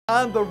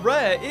And the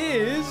rare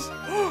is...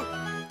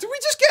 Did we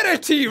just get a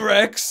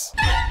T.REX?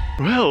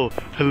 Well,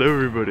 hello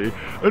everybody,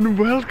 and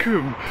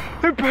welcome.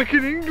 I'm back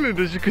in England,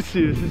 as you can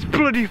see. It's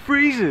bloody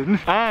freezing.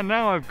 And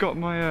now I've got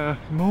my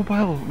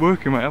mobile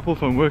working, my Apple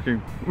phone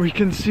working. We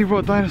can see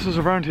what dinosaurs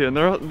are around here, and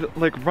they're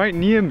like right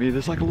near me.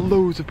 There's like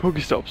loads of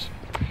Pokestops.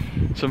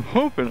 So I'm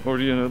hoping, or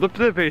you know,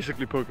 they're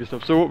basically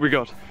Pokestops. So what we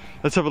got?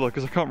 Let's have a look,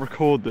 because I can't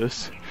record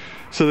this.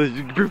 So that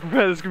you can be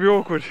prepared, this can be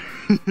awkward.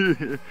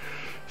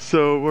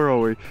 So where are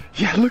we?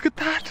 Yeah, look at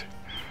that.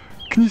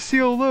 Can you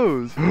see all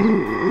those?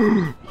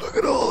 Look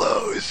at all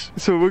those.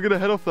 So we're gonna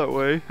head off that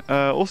way.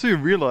 Also you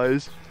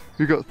realise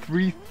we got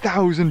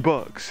 3,000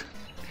 bucks.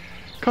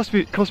 Cost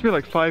me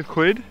like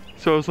 £5.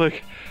 So I was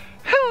like,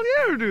 hell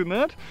yeah, we're doing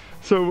that.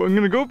 So I'm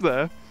gonna go up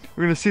there.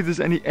 We're gonna see if there's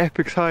any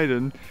epics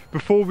hiding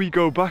before we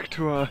go back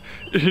to our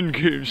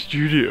in-game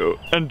studio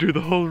and do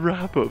the whole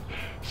wrap up.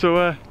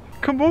 So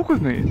come walk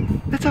with me.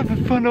 Let's have a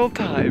fun old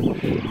time.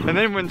 And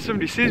then when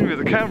somebody sees me with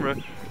the camera,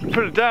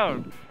 put it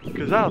down,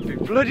 because that'll be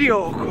bloody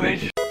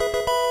awkward.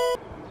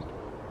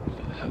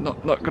 I'm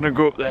not gonna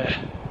go up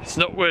there. It's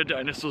not where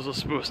dinosaurs are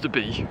supposed to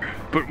be.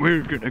 But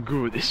we're gonna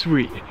go this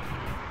way,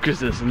 because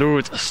there's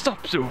loads of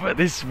stops over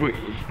this way.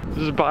 This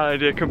is a bad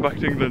idea, come back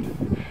to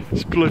England.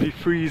 It's bloody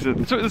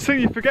freezing. So the thing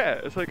you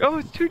forget, it's like, oh,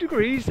 it's 2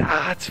 degrees.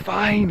 Ah, it's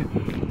fine.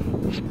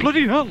 It's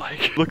bloody not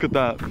like. Look at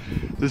that.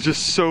 There's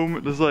just so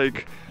much, there's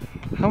like,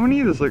 how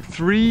many? There's like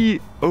 3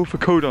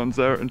 ophicodons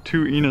there and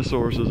 2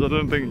 enosauruses. I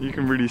don't think you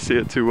can really see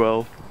it too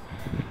well.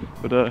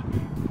 But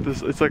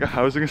it's like a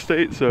housing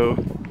estate,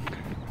 so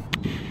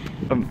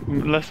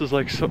unless there's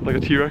like a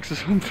T.REX or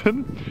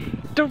something,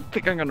 don't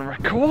think I'm gonna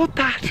record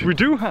that. We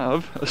do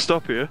have a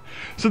stop here.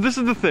 So this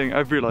is the thing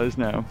I've realized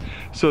now.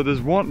 So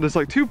there's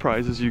like 2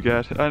 prizes you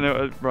get. I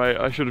know, right,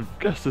 I should have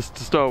guessed this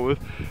to start with,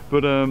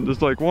 but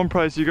there's like 1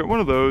 prize, you get 1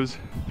 of those,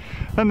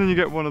 and then you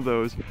get 1 of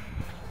those.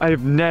 I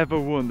have never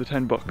won the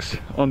 10 bucks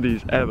on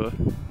these ever.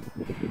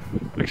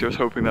 Actually, I was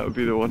hoping that would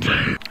be the one.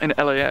 In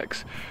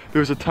LAX,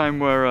 there was a time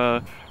where,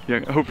 yeah,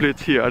 hopefully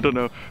it's here, I don't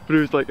know, but it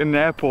was like in an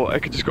airport, I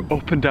could just go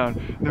up and down.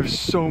 And there were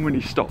so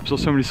many stops or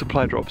so many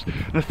supply drops.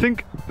 And I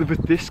think that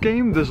with this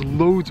game, there's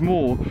loads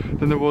more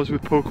than there was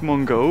with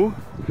Pokemon Go.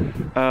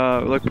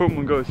 Like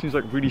Pokemon Go, it seems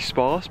like really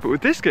sparse, but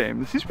with this game,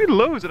 there seems to be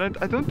loads, and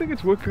I don't think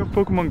it's working on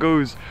Pokemon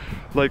Go's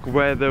like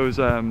where those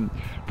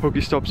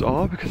Pokestops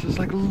are, because there's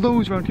like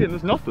loads around here and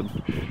there's nothing.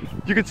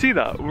 You can see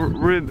that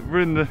we're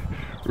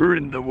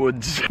in the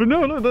woods. But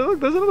no, look,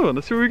 there's another one.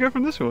 Let's see where we go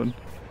from this one.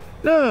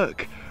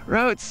 Look, we're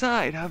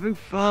outside having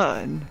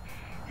fun.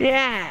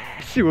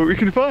 Yeah. See what we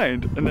can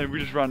find, and then we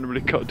just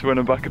randomly cut to when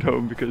I'm back at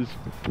home because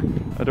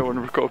I don't want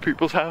to record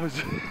people's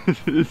houses.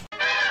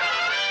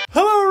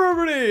 Hello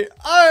everybody!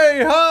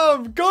 I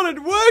have got it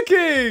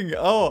working!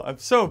 Oh, I'm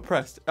so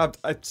impressed.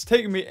 It's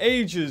taken me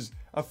ages.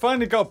 I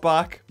finally got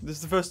back. This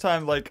is the first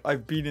time like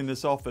I've been in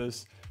this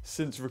office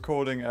since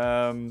recording,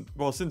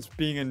 well, since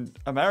being in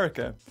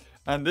America.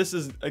 And this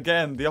is,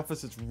 again, the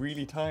office is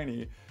really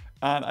tiny.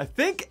 And I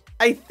think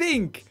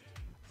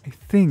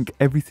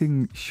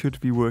everything should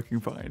be working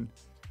fine.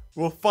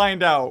 We'll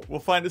find out. We'll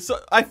find it. So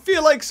I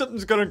feel like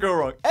something's gonna go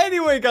wrong.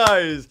 Anyway,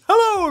 guys,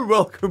 hello and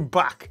welcome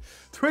back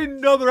to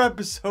another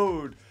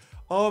episode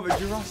of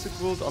Jurassic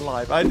World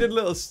Alive. I did a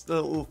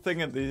little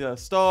thing at the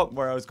start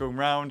where I was going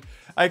round.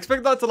 I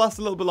expected that to last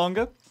a little bit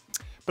longer,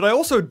 but I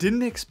also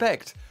didn't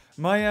expect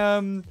my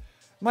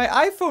my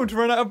iPhone to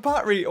run out of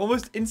battery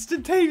almost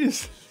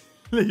instantaneously.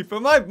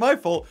 But my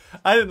fault,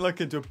 I didn't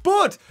look into it.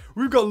 But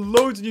we've got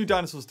loads of new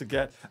dinosaurs to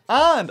get,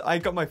 and I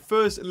got my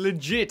first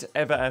legit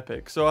ever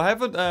epic. So I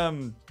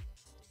haven't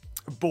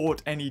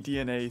bought any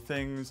DNA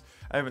things.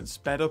 I haven't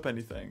sped up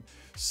anything.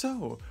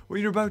 So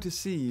what you're about to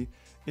see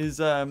is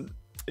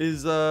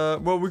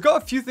well, we've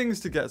got a few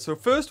things to get. So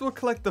first we'll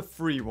collect the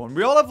free one.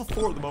 We are level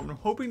 4 at the moment.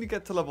 I'm hoping to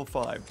get to level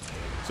 5.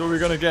 So we're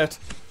gonna get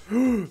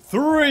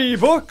 3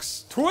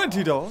 books,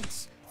 20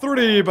 dots,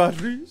 3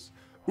 batteries.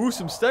 Ooh,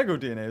 some Stego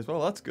DNA as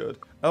well, that's good.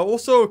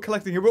 Also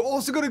collecting here, we're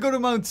also going to go to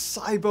Mount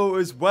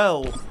Saibo as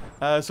well.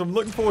 So I'm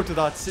looking forward to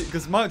that,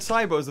 because Mount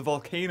Saibo is a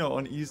volcano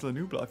on Isla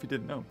Nublar, if you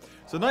didn't know.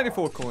 So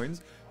 94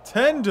 coins,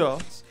 10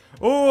 dots,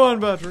 1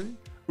 battery.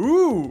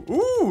 Ooh,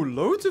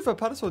 loads of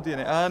Apatosaur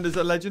DNA. And is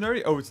it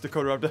legendary? Oh, it's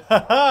Dakota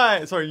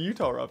Raptor. Sorry,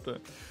 Utah Raptor.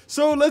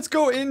 So let's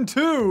go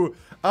into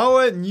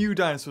our new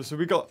dinosaurs. So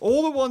we got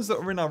all the ones that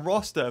are in our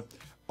roster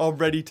are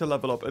ready to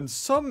level up. And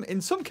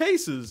in some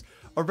cases,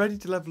 are ready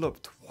to level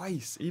up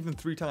twice, even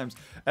 3 times.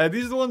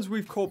 These are the ones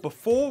we've caught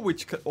before,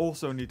 which could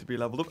also need to be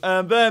leveled up.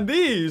 And then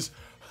these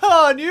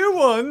are new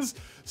ones.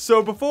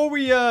 So before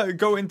we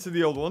go into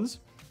the old ones,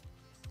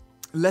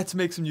 let's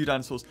make some new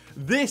dinosaurs.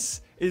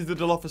 This is the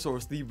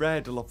Dilophosaurus, the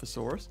rare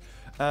Dilophosaurus.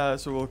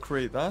 So we'll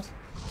create that.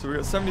 So we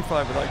got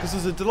 75 of that, because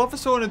there's a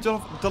Dilophosaur and a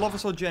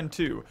Dilophosaur Gen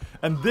 2.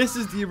 And this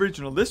is the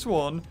original. This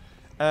one,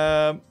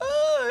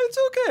 it's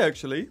okay,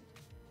 actually.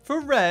 For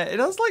rare, it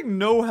has like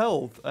no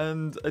health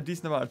and a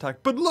decent amount of attack.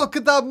 But look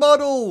at that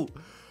model!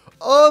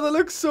 Oh, that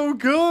looks so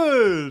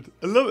good!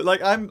 I love it.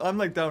 Like I'm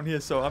like down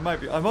here, so I'm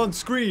on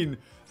screen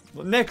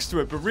next to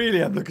it, but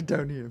really I'm looking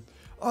down here.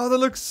 Oh, that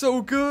looks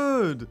so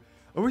good.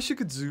 I wish you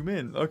could zoom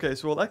in. Okay,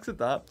 so we'll exit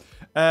that.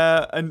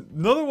 And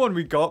another one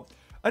we got.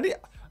 I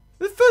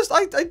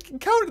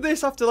encountered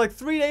this after like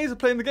 3 days of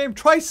playing the game.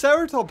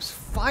 Triceratops,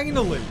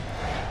 finally.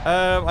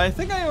 I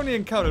think I only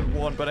encountered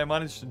one, but I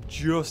managed to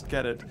just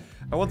get it.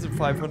 I wanted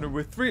 500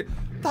 with 3.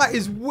 That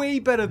is way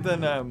better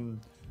than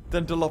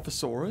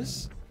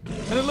Dilophosaurus.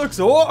 And it looks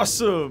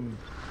awesome.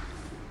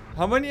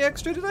 How many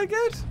extra did I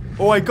get?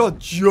 Oh, I got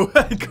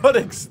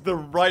the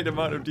right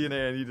amount of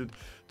DNA I needed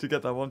to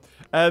get that one.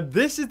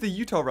 This is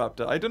the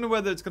Utahraptor. I don't know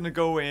whether it's going to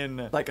go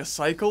in like a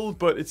cycle,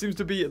 but it seems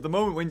to be at the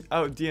moment when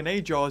out of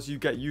DNA jars you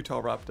get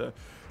Utahraptor.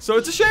 So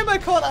it's a shame I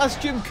can't ask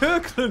Jim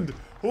Kirkland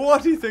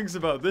what he thinks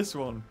about this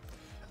one.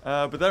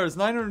 But there is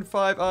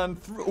 905 and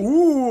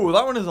ooh,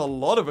 that one has a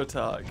lot of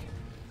attack.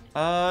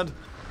 And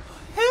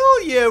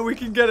hell yeah, we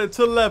can get it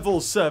to level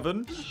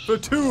 7 for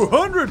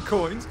 200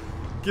 coins,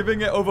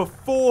 giving it over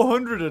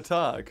 400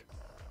 attack.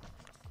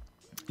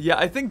 Yeah,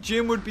 I think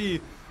Jim would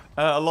be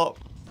a lot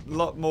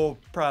more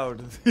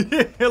proud,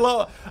 a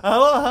lot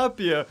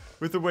happier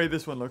with the way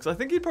this one looks. I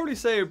think he'd probably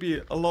say it would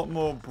be a lot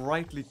more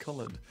brightly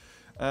colored.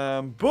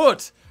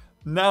 But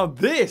now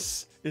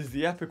this is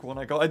the epic one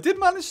I got. I did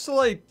manage to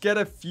like get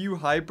a few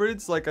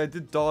hybrids, like I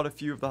did dart a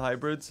few of the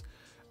hybrids.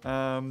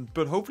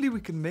 But hopefully we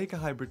can make a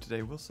hybrid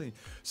today. We'll see.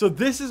 So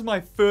this is my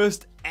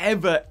first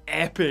ever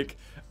epic,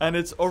 and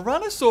it's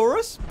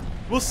Ouranosaurus.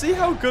 We'll see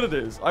how good it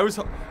is. I was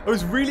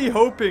really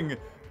hoping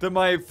that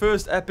my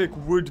first epic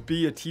would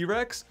be a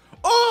T.REX.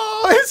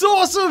 Oh, it's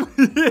awesome!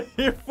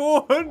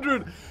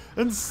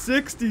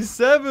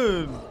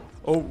 467.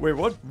 Oh, wait,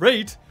 what?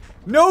 Rate?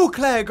 No,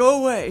 Claire,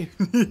 go away.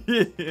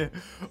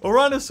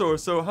 Ouranosaurus.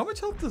 So how much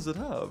health does it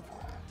have?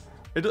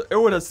 It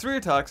has 3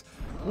 attacks,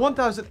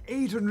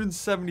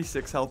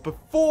 1,876 health, but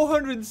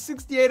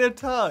 468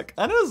 attack,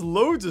 and it has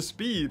loads of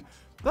speed.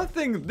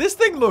 This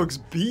thing looks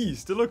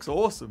beast. It looks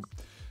awesome.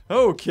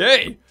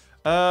 Okay,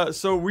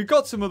 so we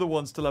got some other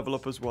ones to level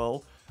up as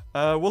well.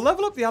 We'll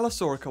level up the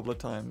Allosaur a couple of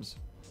times.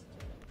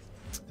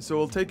 So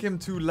we'll take him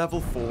to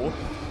level 4.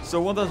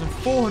 So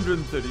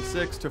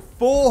 1,436 to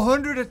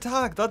 400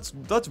 attack. That's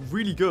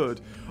really good.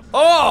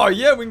 Oh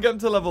yeah, we can get him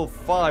to level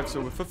 5.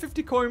 So for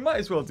 50 coin, might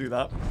as well do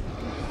that.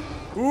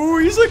 Ooh,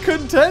 he's a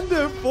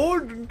contender.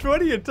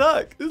 420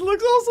 attack. This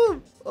looks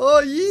awesome. Oh,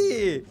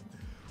 yeah.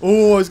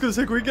 Oh, I was going to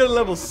say, can we get a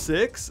level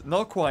 6?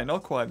 Not quite,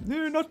 not quite.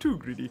 No, not too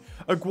greedy.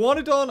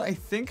 Iguanodon, I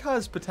think,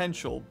 has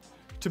potential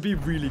to be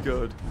really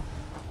good.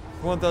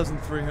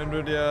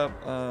 1,300, yeah.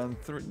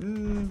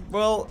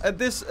 Well, at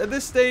this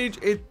stage,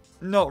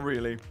 not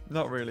really.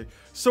 Not really.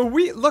 So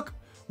we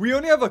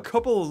only have a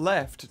couple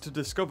left to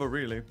discover,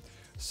 really.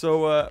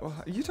 So,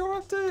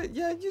 Utahraptor,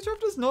 yeah,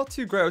 Utahraptor's not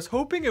too great. I was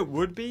hoping it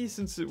would be,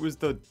 since it was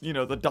the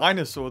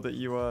dinosaur that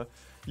you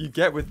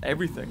get with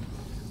everything.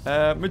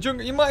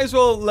 Majunga, you might as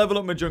well level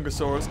up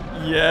Majungasaurus.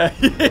 Yeah,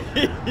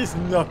 he's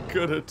not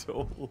good at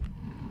all.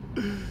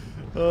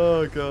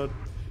 Oh, God.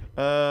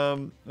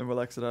 And we'll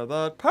exit out of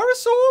that.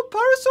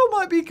 Parasaur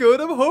might be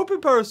good. I'm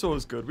hoping Parasaur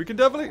is good. We can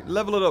definitely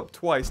level it up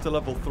twice to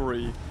level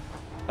 3.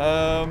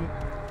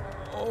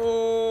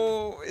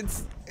 Oh,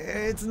 it's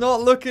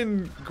not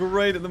looking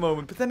great at the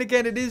moment. But then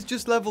again, it is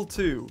just level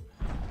 2.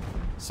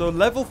 So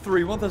level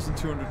 3,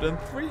 1,200 and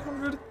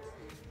 300.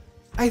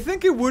 I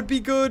think it would be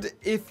good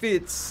if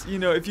it's,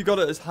 if you got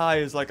it as high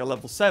as like a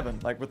level 7,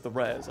 like with the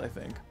rares, I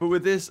think. But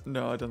with this,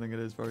 no, I don't think it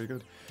is very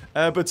good.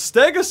 But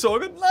Stegosaur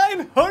got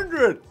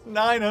 900!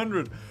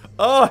 900.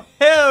 Oh,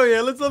 hell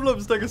yeah, let's level up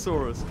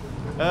Stegosaurus.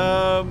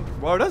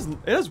 Wow, it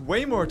has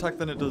way more attack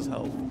than it does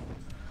health.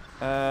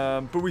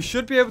 But we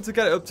should be able to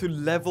get it up to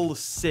level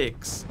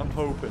 6, I'm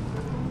hoping.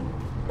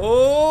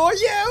 Oh,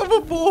 yeah,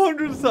 over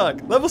 400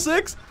 attack. Level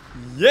 6?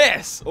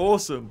 Yes,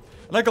 awesome.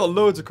 And I got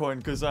loads of coin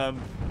because,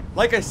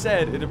 like I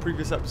said in a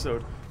previous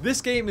episode, this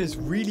game is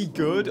really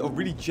good or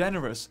really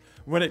generous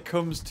when it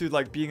comes to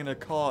like being in a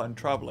car and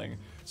traveling.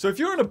 So if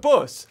you're in a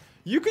bus,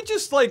 you could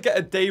just like get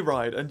a day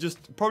ride and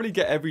just probably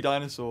get every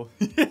dinosaur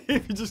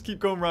if you just keep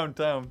going around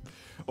town.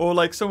 Or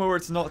like somewhere where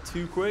it's not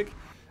too quick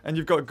and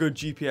you've got a good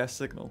GPS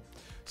signal.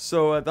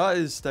 So that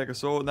is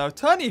Stegosaur. Now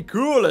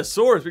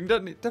Tanicoolosaurus, we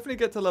can definitely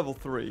get to level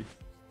 3.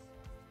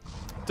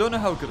 Don't know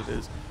how good it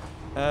is.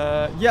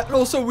 Yeah, and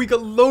also we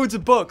got loads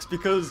of bucks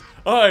because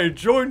I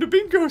joined a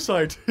bingo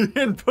site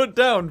and put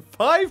down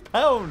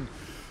 £5.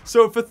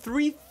 So for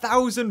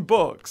 3,000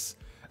 bucks,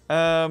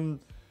 3,000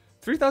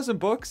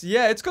 bucks,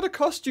 yeah, it's gonna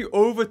cost you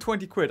over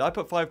 20 quid. I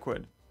put 5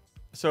 quid,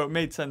 so it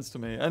made sense to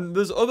me. And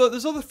there's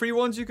other free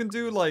ones you can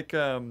do, like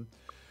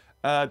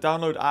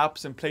download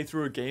apps and play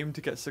through a game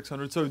to get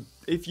 600. So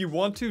if you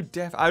want to,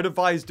 I'd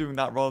advise doing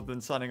that rather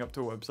than signing up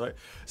to a website.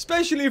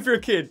 Especially if you're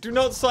a kid. Do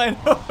not sign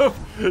up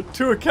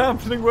to a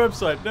gambling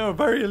website. No,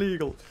 very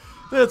illegal.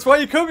 That's why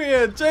you come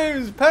here,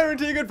 James.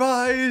 Parenting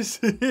advice.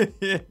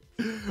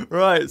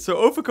 Right, so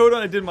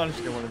Ophicodon, I did manage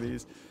to get one of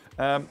these.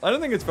 I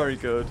don't think it's very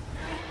good.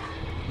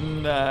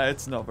 Nah,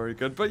 it's not very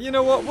good. But you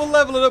know what? We'll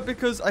level it up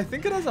because I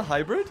think it has a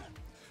hybrid.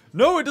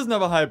 No, it doesn't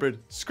have a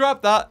hybrid.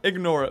 Scrap that.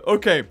 Ignore it.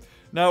 Okay.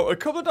 Now, a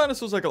couple of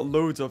dinosaurs I got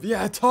loads of.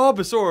 Yeah,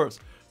 Tarbosaurus.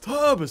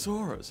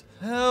 Turbosaurus.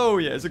 Hell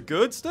yeah. Is it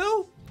good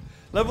still?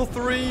 Level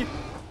 3.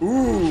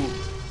 Ooh.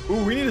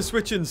 Ooh, we need to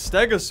switch in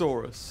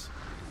Stegosaurus.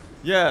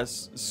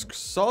 Yes.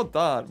 Sod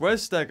that.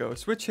 Where's Stego?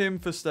 Switch him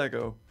for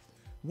Stego.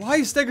 Why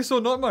is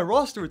Stegosaur not in my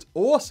roster? It's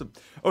awesome.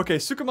 Okay,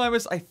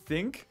 Suchomimus, I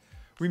think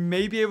we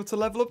may be able to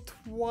level up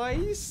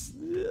twice.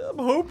 Yeah, I'm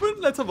hoping.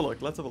 Let's have a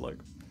look. Let's have a look.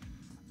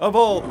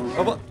 Evolve.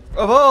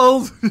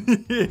 Evolve.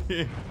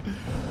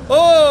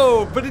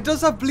 Oh, but it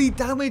does have bleed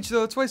damage,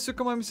 though. That's why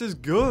Suchomimus is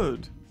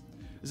good.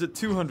 Is it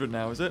 200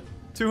 now, is it?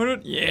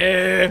 200?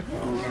 Yeah.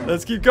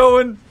 Let's keep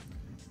going.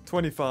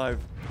 25.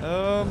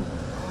 It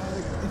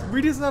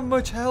really doesn't have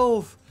much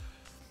health.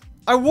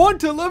 I want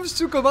to love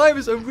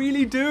Suchomimus, I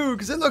really do,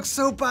 because it looks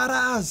so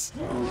badass.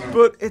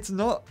 But it's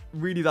not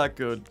really that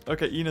good.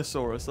 Okay,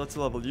 Enosaurus, let's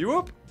level you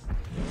up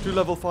to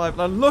level 5.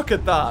 Now look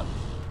at that.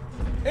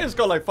 It's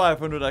got like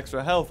 500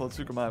 extra health on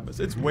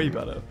Suchomimus. It's way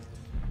better.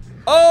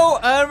 Oh,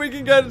 and we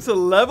can get it to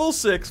level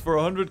 6 for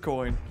 100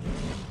 coin.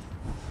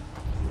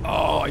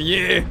 Oh,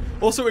 yeah.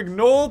 Also,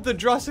 ignore the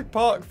Jurassic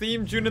Park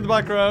theme tune in the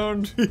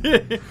background. Oh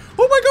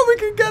my god, we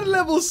can get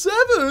level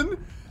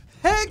 7.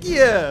 Heck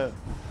yeah.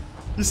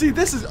 You see,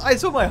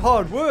 it's all my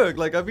hard work.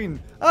 Like, I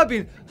don't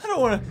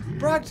want to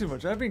brag too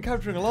much. I've been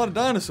capturing a lot of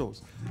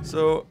dinosaurs.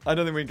 So, I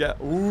don't think we get,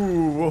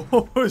 ooh,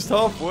 almost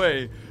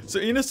halfway. So,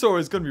 Enosaur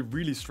is going to be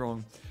really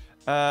strong.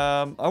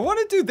 I want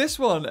to do this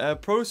one,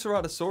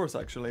 Proceratosaurus,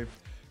 actually.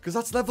 Because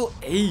that's level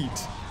 8.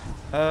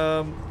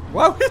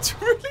 Wow, it's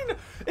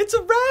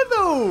a rare,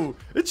 though.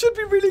 It should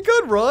be really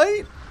good,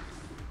 right?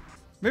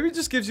 Maybe it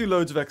just gives you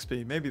loads of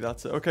XP. Maybe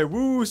that's it. Okay,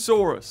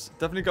 Woosaurus.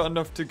 Definitely got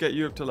enough to get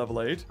you up to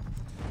level 8.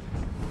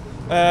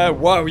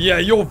 Wow, yeah,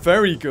 you're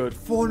very good.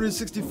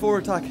 464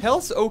 attack.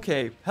 Health's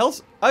okay.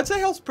 I'd say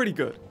health's pretty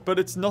good, but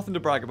it's nothing to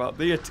brag about.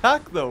 The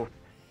attack, though.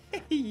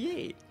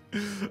 Yeah.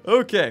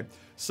 Okay,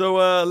 so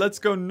let's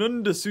go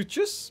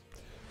Nundasuchus.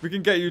 We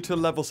can get you to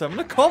level 7.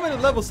 A common at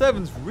level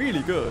 7 is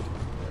really good.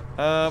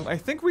 I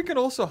think we can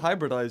also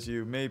hybridize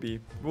you, maybe.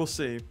 We'll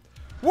see.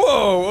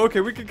 Whoa,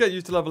 okay, we could get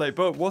you to level 8,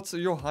 but what's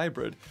your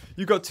hybrid?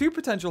 You've got 2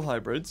 potential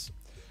hybrids.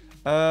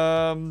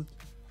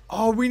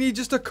 Oh, we need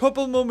just a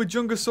couple more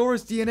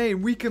Majungasaurus DNA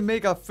and we can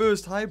make our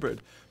first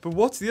hybrid. But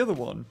what's the other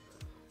one?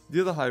 The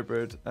other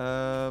hybrid.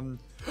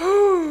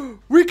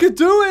 We could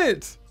do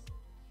it!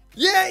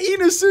 Yeah,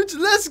 Enosuch,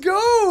 let's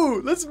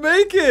go! Let's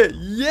make it!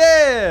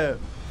 Yeah!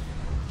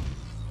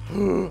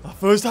 Our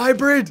first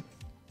hybrid!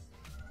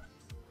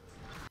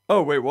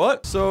 Oh, wait,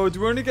 what? So,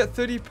 do we only get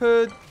 30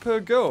 per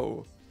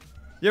go?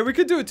 Yeah, we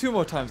could do it 2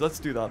 more times. Let's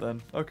do that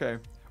then. Okay.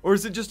 Or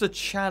is it just a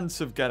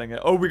chance of getting it?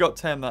 Oh, we got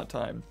 10 that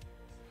time.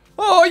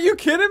 Oh, are you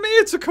kidding me?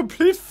 It's a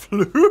complete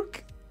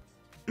fluke.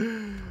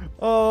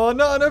 Oh,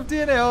 not enough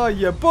DNA. Oh,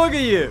 you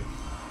bugger you.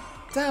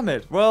 Damn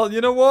it. Well, you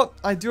know what?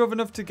 I do have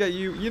enough to get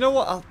you. You know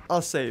what?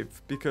 I'll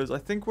save because I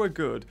think we're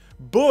good.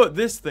 But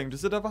this thing,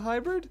 does it have a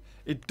hybrid?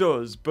 It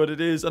does, but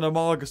it is an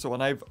Amargasaur,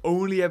 and I've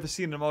only ever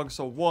seen an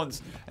Amargasaur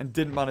once and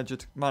didn't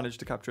manage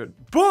to capture it.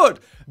 But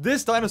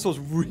this dinosaur's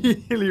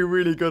really,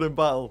 really good in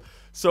battle.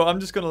 So I'm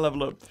just going to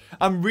level up.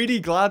 I'm really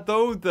glad,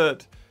 though,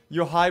 that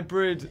your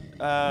hybrid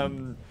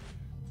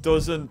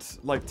doesn't,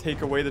 like,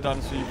 take away the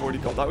dinosaur you've already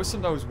got. That was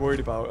something I was worried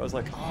about. I was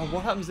like, oh,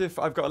 what happens if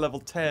I've got a level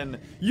 10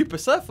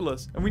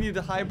 Eupacephalus and we need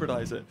to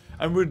hybridize it?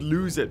 And we'd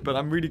lose it, but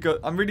I'm really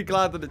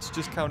glad that it's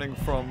just counting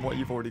from what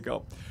you've already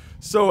got.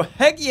 So,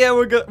 heck yeah,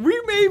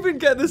 we may even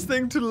get this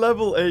thing to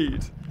level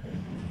 8.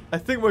 I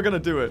think we're gonna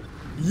do it.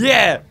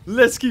 Yeah,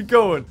 let's keep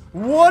going.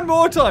 One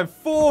more time,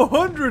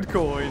 400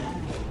 coin.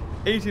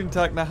 18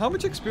 attack. Now, how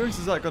much experience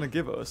is that gonna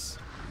give us?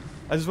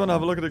 I just want to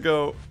have a look at it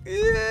go. Yeah,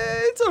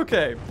 it's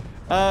okay.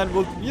 And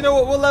you know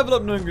what? We'll level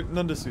up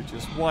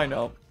Nundasuchus. Why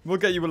not? We'll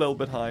get you a little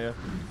bit higher.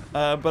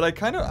 But I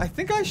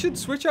think I should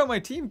switch out my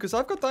team because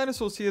I've got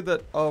dinosaurs here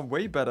that are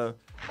way better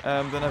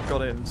than I've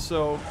got in.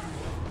 So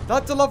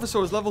that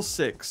Dilophosaur is level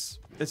 6.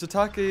 Its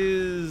attack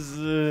is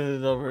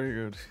not very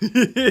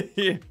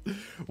good.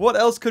 What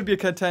else could be a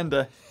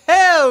contender?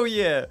 Hell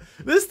yeah!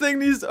 This thing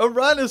needs a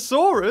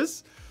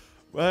Tyrannosaurus.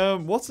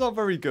 What's not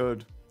very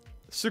good?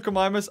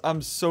 Suchomimus,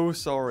 I'm so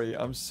sorry.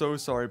 I'm so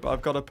sorry, but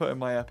I've got to put in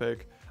my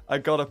epic. I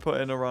gotta put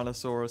in a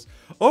Tyrannosaurus.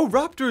 Oh,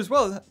 Raptor as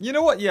well. You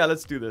know what? Yeah,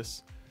 let's do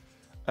this.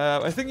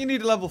 I think you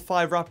need a level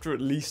 5 Raptor at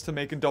least to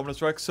make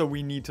Indominus Rex, so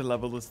we need to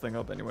level this thing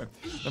up anyway.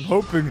 I'm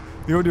hoping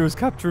the audio is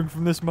capturing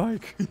from this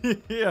mic.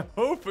 Yeah,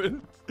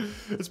 hoping.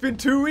 It's been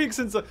 2 weeks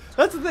since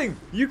that's the thing.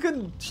 You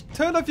can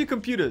turn off your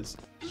computers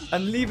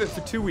and leave it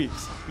for 2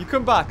 weeks. You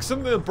come back,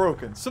 something is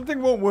broken.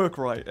 Something won't work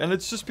right, and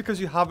it's just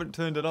because you haven't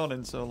turned it on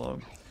in so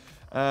long.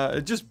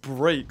 It just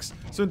breaks.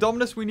 So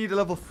Indominus, we need a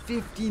level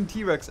 15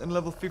 T.REX and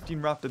level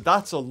 15 Raptor.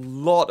 That's a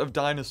lot of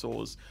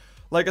dinosaurs.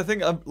 Like, I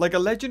think, like a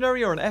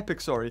legendary or an epic,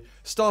 sorry,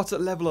 starts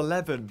at level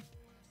 11.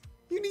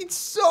 You need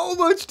so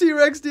much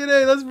T.REX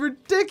DNA. That's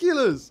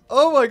ridiculous.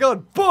 Oh my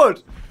god.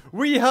 But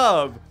we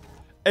have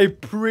a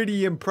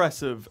pretty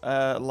impressive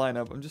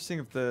lineup. I'm just seeing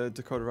if the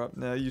Dakota Raptor,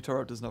 no, Utah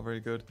Raptor's not very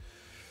good.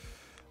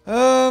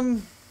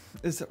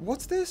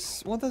 What's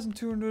this?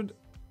 1,200.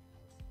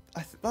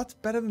 That's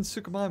better than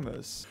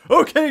Suchomimus.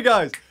 Okay,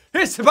 guys.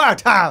 It's about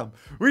time.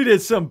 We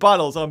did some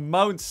battles on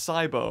Mount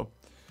Cybo.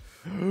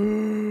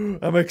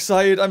 I'm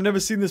excited. I've never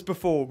seen this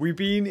before. We've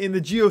been in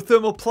the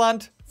geothermal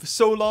plant for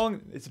so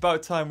long. It's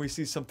about time we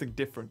see something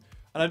different.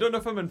 And I don't know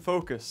if I'm in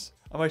focus.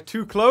 Am I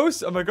too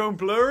close? Am I going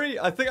blurry?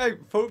 I think I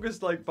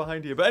focused like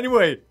behind here. But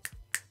anyway,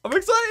 I'm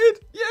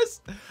excited.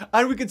 Yes.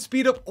 And we can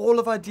speed up all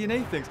of our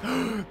DNA things.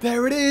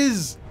 There it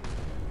is.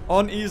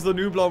 On Isla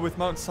Nublar with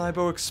Mount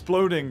Cybo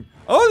exploding.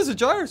 Oh, there's a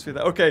gyrosphere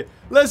there. Okay,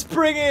 let's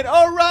bring in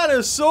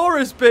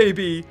Tyrannosaurus,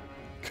 baby.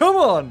 Come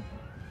on.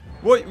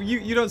 What?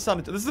 You don't stand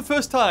it. This is the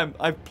first time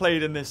I've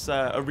played in this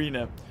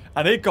arena.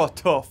 And it got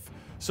tough.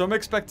 So I'm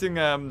expecting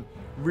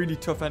really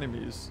tough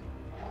enemies.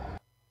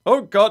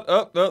 Oh, God.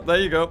 Oh, there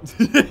you go.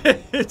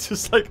 It's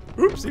just like,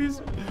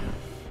 oopsies.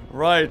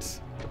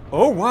 Right.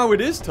 Oh, wow,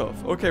 it is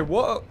tough. Okay,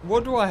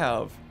 what do I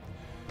have?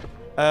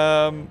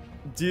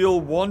 Deal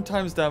 1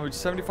 times damage,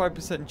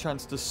 75%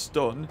 chance to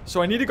stun.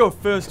 So I need to go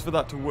first for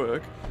that to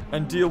work.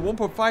 And deal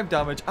 1.5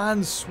 damage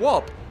and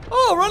swap.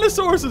 Oh,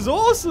 Tyrannosaurus is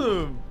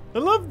awesome. I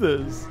love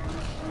this.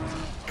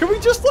 Can we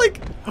just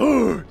like...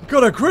 Oh,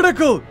 got a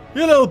critical.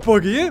 You little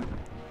buggy, you.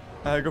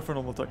 Go for a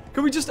normal attack.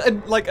 Can we just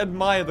like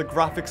admire the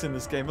graphics in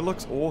this game? It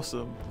looks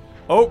awesome.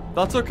 Oh,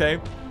 that's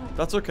okay.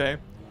 That's okay.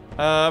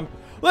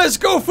 Let's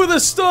go for the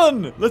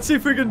stun. Let's see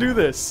if we can do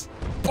this.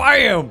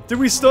 Bam! Did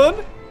we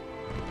stun?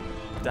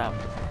 Damn.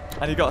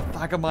 And he got a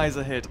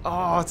Thagomizer hit.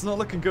 Oh, it's not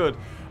looking good.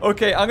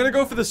 Okay, I'm gonna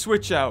go for the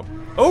switch out.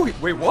 Oh,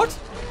 wait, what?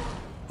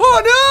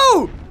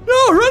 Oh, no!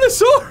 No,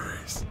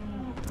 Tyrannosaurus!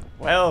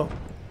 Well,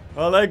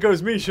 there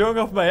goes me showing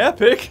off my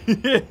epic.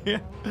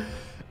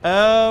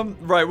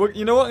 Right, well,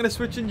 you know what? I'm gonna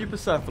switch in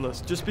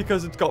Eupacephalus just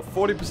because it's got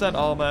 40%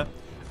 armor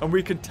and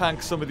we can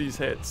tank some of these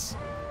hits.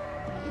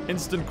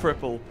 Instant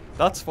cripple.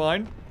 That's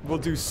fine. We'll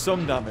do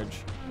some damage.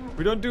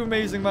 We don't do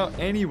amazing amount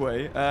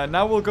anyway.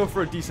 Now we'll go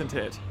for a decent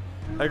hit.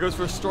 It goes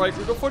for a strike.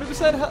 We've got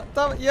 40%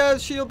 damage. Yeah,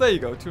 shield. There you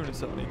go.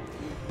 270.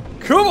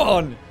 Come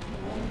on!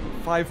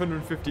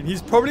 515.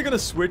 He's probably going to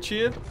switch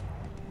here.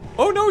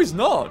 Oh, no, he's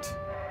not.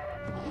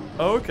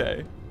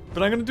 Okay.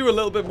 But I'm going to do a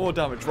little bit more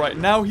damage. Right,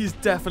 now he's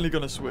definitely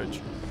going to switch.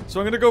 So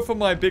I'm going to go for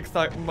my big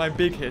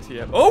hit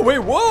here. Oh, wait,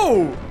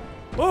 whoa!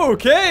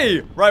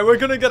 Okay! Right, we're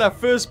going to get our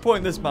first point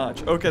in this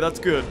match. Okay, that's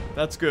good.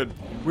 That's good.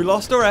 We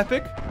lost our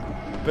epic,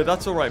 but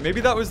that's alright.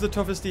 Maybe that was the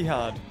toughest he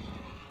had.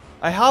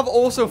 I have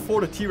also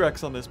fought a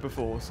T.REX on this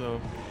before, so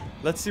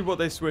let's see what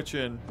they switch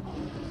in.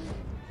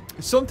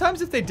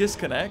 Sometimes if they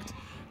disconnect,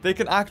 they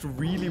can act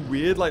really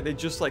weird, like they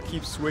just like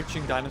keep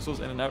switching dinosaurs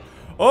in and out.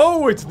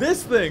 Oh, it's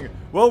this thing!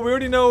 Well, we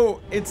already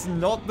know it's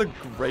not the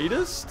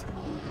greatest.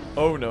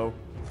 Oh, no.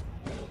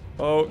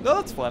 Oh, no,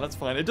 that's fine, that's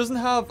fine. It doesn't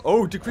have...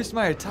 Oh, decreased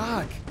my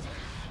attack.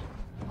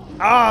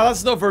 Ah,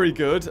 that's not very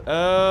good.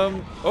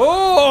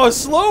 Oh,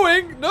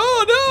 slowing!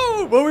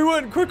 No! Well, we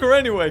weren't quicker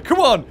anyway. Come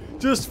on!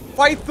 Just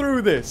fight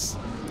through this.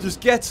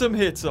 Just get some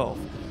hits off.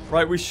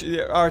 Right,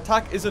 our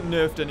attack isn't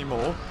nerfed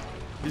anymore.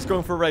 He's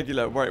going for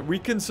regular. Right, we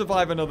can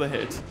survive another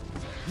hit.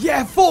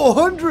 Yeah,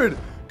 400!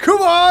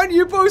 Come on,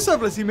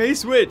 Eupacephalus. He may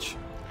switch.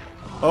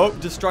 Oh,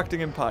 distracting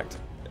impact.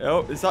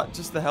 Oh, is that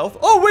just the health?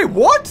 Oh, wait,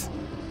 what?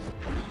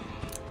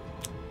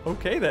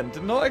 Okay, then.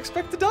 Did not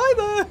expect to die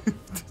there.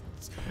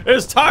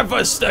 It's time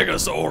for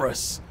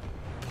Stegosaurus.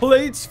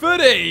 Plates for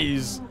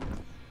days.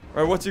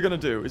 Right, what's he going to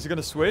do? Is he going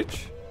to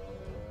switch?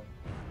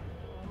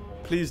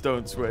 Please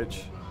don't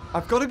switch.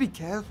 I've got to be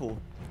careful.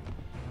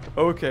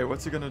 Okay,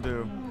 what's he gonna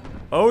do?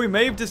 Oh, he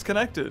may have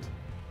disconnected.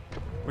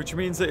 Which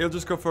means that he'll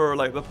just go for,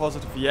 like, the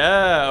positive.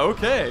 Yeah,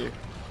 okay.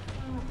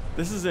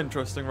 This is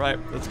interesting, right?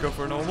 Let's go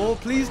for a normal.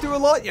 Please do a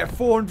lot. Yeah,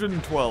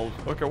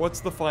 412. Okay,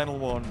 what's the final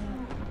one?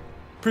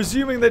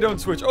 Presuming they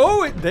don't switch.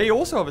 Oh, they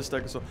also have a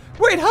Stegosaurus.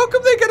 Wait, how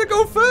come they gotta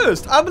go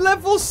first? I'm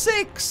level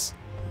 6.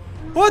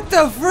 What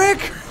the frick?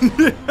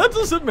 That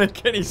doesn't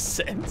make any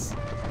sense.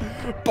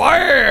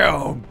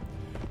 Bam!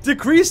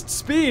 Decreased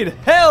speed.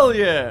 Hell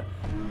yeah.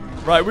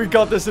 Right, we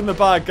got this in the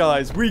bag,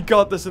 guys. We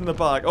got this in the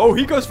bag. Oh,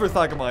 he goes for a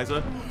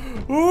Thagomizer.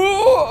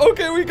 Oh,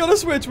 okay, we gotta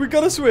switch. We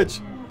gotta switch.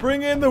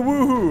 Bring in the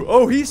woohoo.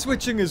 Oh, he's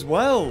switching as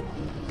well.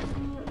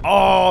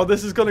 Oh,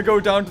 this is gonna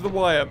go down to the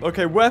wire.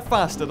 Okay, we're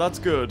faster. That's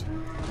good.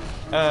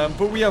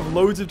 But we have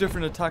loads of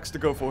different attacks to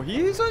go for.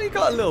 He's only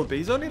got a little bit.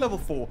 He's only level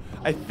 4.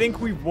 I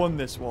think we've won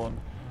this one.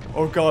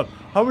 Oh, God.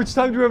 How much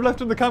time do we have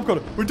left on the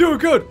camcorder? We're doing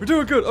good. We're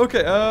doing good.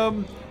 Okay,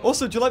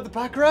 also, do you like the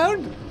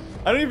background?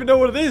 I don't even know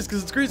what it is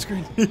because it's green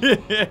screen.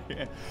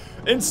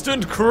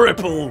 Instant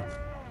cripple.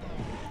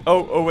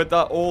 Oh, with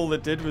that, all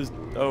it did was...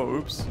 Oh,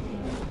 oops.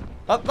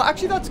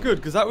 Actually, that's good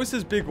because that was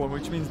his big one,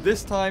 which means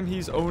this time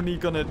he's only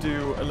going to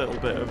do a little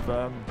bit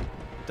of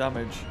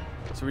damage.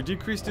 So we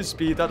decreased his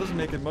speed. That doesn't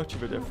make it much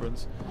of a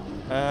difference.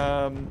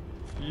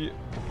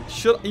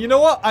 You know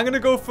what? I'm going to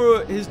go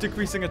for his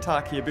decreasing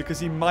attack here because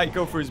he might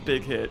go for his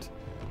big hit.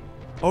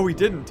 Oh, he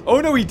didn't. Oh,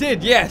 no, he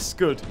did. Yes,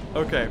 good.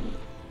 Okay.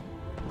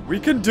 We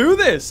can do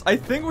this. I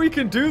think we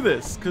can do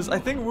this because I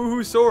think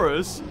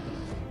Woohoosaurus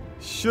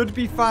should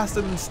be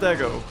faster than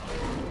Stego.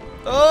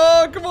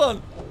 Oh, come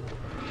on.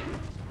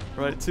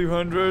 Right,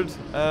 200.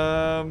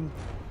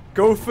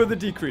 Go for the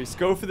decrease.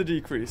 Go for the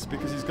decrease.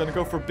 Because he's going to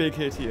go for a big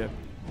hit here.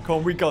 Come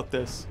on, we got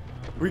this.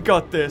 We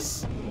got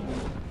this.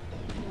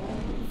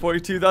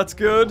 42, that's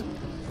good.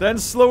 Then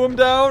slow him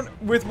down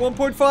with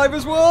 1.5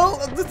 as well.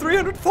 The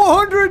 300,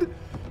 400.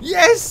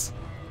 Yes!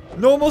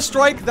 Normal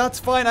strike, that's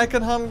fine. I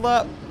can handle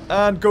that.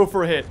 And go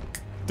for a hit.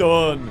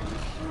 Done.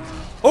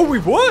 Oh, we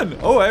won.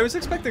 Oh, I was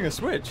expecting a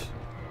switch.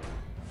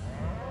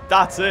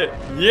 That's it.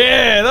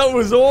 Yeah, that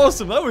was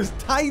awesome. That was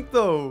tight,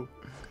 though.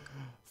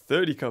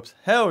 30 cups.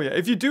 Hell yeah.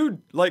 If you do,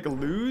 like,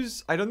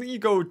 lose, I don't think you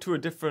go to a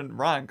different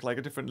rank, like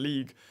a different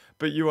league.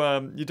 But you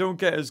don't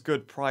get as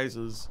good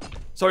prizes.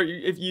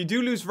 Sorry, if you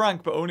do lose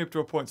rank, but only up to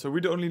a point. So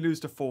we'd only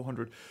lose to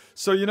 400.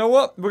 So you know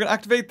what? We're going to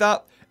activate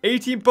that.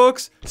 18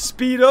 bucks.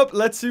 Speed up.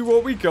 Let's see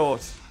what we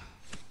got.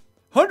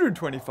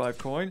 125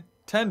 coin.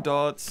 10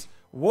 darts.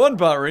 1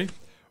 battery.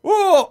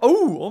 Oh,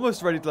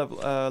 almost ready to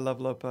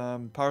level up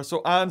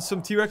Parasaur. And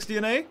some T.REX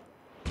DNA.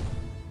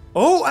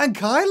 Oh, and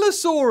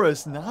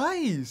Kylosaurus.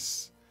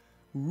 Nice.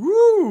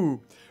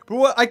 Woo. But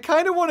what I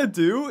kind of want to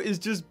do is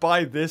just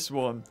buy this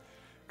one.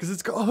 Because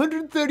it's got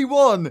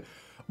 131.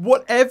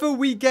 Whatever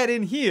we get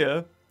in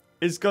here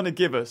is going to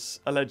give us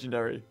a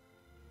legendary.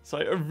 So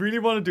I really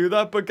want to do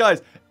that. But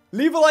guys,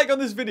 leave a like on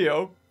this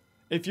video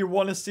if you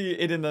want to see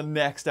it in the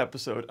next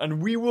episode.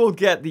 And we will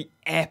get the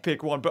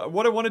epic one. But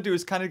what I want to do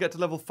is kind of get to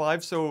level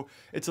 5. So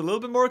it's a little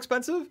bit more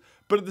expensive.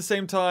 But at the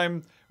same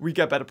time, we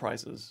get better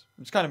prizes.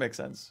 Which kind of makes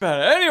sense.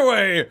 But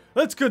anyway,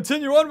 let's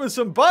continue on with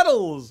some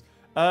battles.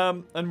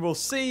 And we'll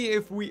see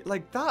if we...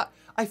 Like that.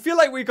 I feel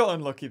like we got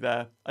unlucky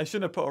there. I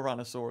shouldn't have put a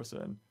Tyrannosaurus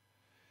in.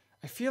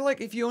 I feel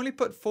like if you only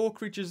put 4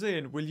 creatures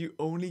in, will you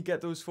only get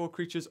those 4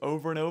 creatures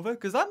over and over?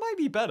 Because that might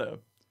be better.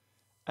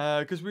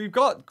 Because we've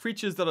got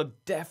creatures that are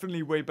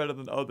definitely way better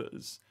than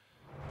others.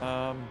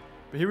 But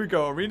here we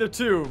go. Arena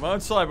 2.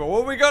 Mount Cyber.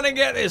 What are we going to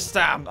get this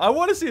time? I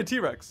want to see a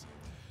T.REX.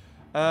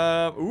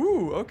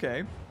 Ooh,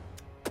 okay.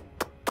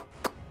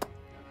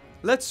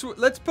 Let's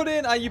put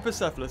in a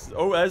Eupacephalus.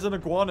 Oh, there's an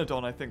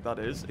Iguanodon, I think that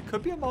is. It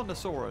could be a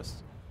Montosaurus.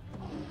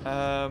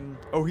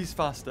 Oh, he's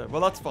faster.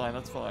 Well, that's fine.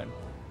 That's fine.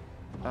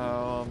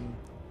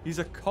 He's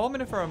a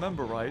common if I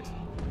remember right.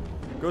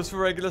 Goes for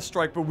regular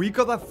strike, but we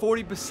got that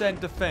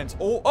 40% defense.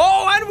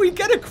 Oh, and we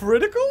get a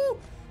critical?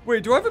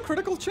 Wait, do I have a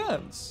critical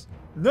chance?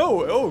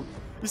 No. Oh,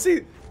 you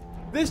see,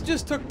 this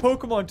just took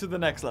Pokemon to the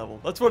next level.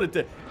 That's what it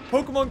did.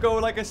 Pokemon Go,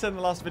 like I said in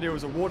the last video,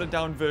 was a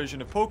watered-down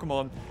version of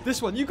Pokemon.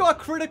 This one, you got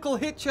critical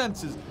hit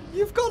chances.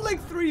 You've got like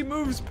 3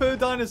 moves per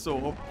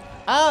dinosaur.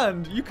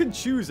 And you can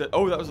choose it.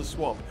 Oh, that was a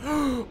swap.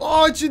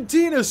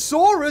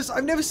 Argentinosaurus?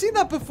 I've never seen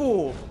that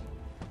before.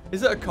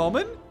 Is it a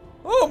common?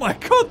 Oh my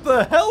god,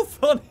 the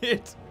health on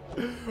it.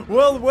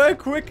 Well, we're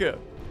quicker.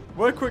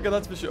 We're quicker,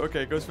 that's for sure.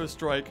 Okay, goes for a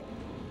strike.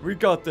 We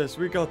got this.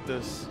 We got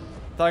this.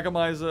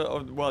 Thagomizer.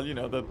 Oh, well, you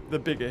know, the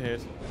bigger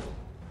hit.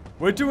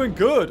 We're doing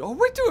good. Oh,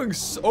 we're doing...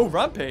 Oh,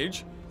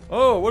 Rampage.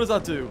 Oh, what does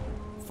that do?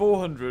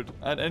 400.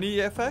 And any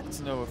effects?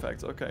 No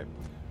effects. Okay.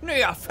 No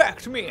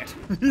effect, mate.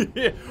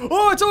 Yeah.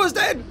 Oh, it's almost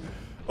dead.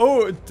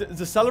 Oh,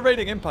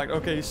 decelerating impact.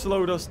 Okay, he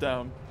slowed us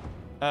down.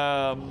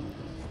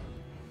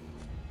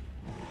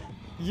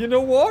 You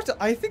know what?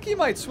 I think he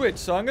might switch,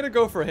 so I'm going to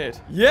go for a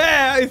hit.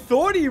 Yeah, I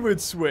thought he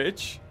would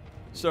switch.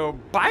 So,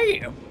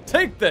 bam!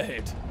 Take the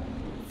hit.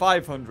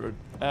 500.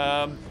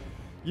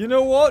 You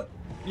know what?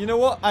 You know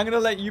what? I'm going to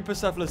let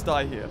Eupacephalus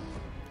die here.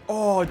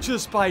 Oh,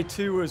 just by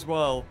 2 as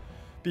well.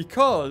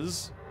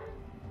 Because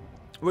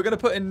we're going to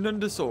put in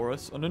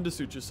Nundasaurus, or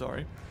Nundasutra,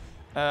 sorry.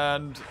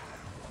 And,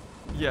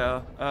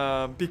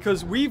 yeah,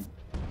 because we've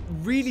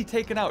really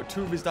taken out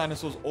 2 of his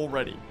dinosaurs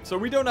already. So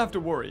we don't have to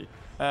worry.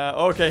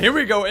 Okay, here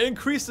we go.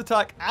 Increased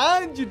attack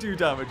and you do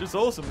damage. It's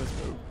awesome, this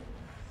move.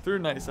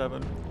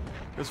 397.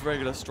 Goes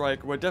regular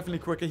strike. We're definitely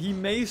quicker. He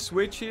may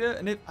switch here.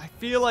 And I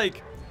feel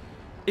like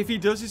if he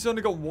does, he's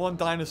only got 1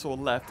 dinosaur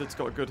left that's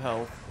got good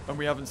health. And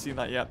we haven't seen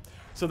that yet.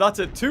 So that's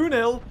it.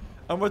 2-0.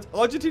 And what's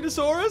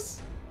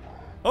Argentinosaurus?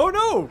 Oh,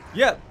 no.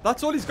 Yeah,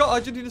 that's all he's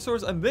got.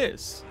 Argentinosaurus and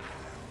this.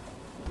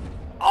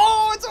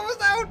 Oh, it's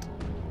almost out.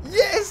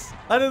 Yes.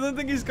 I don't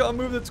think he's got a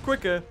move that's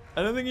quicker.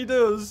 I don't think he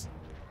does.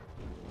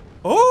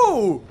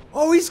 Oh!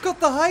 Oh, he's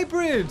got the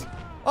hybrid!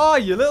 Oh,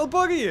 you little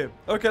buggy!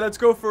 Okay, let's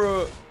go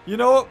for a... You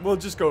know what? We'll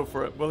just go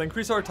for it. We'll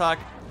increase our attack,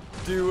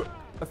 do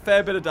a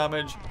fair bit of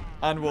damage,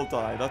 and we'll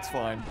die. That's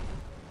fine.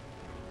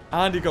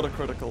 And he got a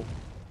critical.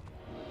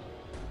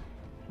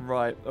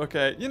 Right,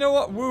 okay. You know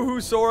what?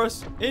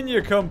 Woohoo-saurus. In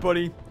you come,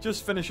 buddy.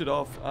 Just finish it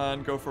off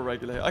and go for a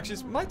regular hit.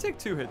 Actually, it might take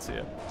 2 hits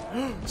here.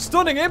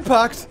 Stunning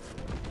impact!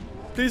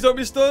 Please don't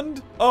be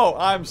stunned. Oh,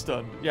 I'm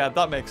stunned. Yeah,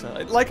 that makes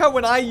sense. Like how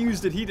when I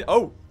used it, he did...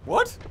 Oh,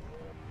 what?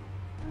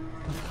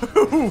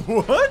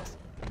 What?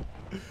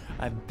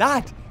 And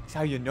that is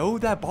how you know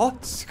they're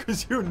bots,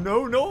 because you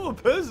know no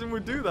person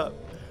would do that.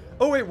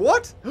 Oh wait,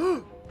 what?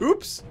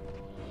 Oops.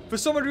 For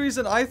some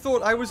reason I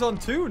thought I was on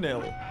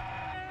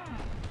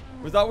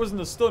 2-0. That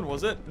wasn't a stun,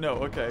 was it? No,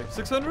 okay.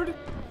 600?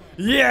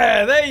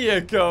 Yeah, there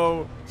you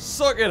go.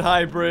 Suck it,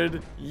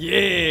 hybrid.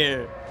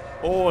 Yeah.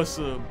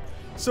 Awesome.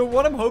 So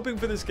what I'm hoping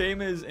for this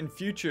game is in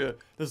future,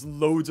 there's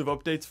loads of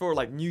updates for it,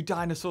 like new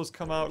dinosaurs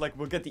come out, like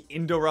we'll get the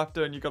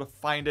Indoraptor and you gotta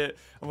find it,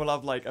 and we'll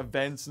have like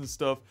events and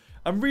stuff.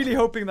 I'm really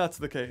hoping that's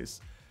the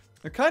case.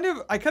 I kind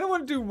of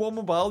want to do one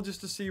mobile just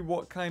to see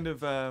what kind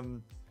of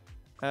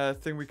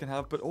thing we can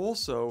have, but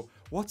also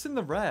what's in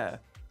the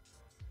rare.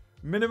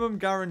 Minimum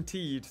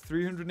guaranteed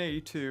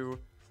 382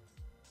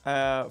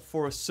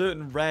 for a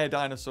certain rare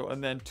dinosaur,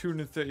 and then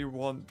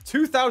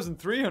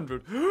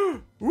 2,300.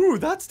 Ooh,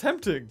 that's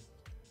tempting.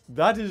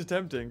 That is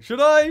tempting.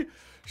 Should I?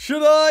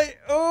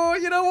 Oh,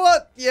 you know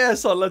what?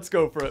 Yes, let's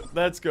go for it.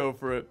 Let's go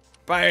for it.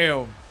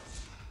 Bam.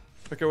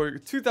 Okay, we're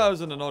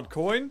 2,000 and odd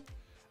coin.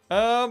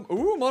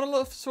 Ooh,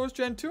 Monolithosaurus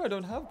Gen 2. I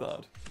don't have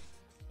that.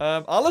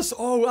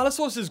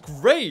 Allosaurus is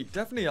great.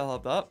 Definitely I'll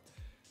have that.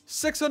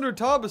 600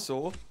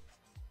 Tarbosaur.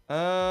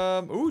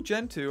 Ooh,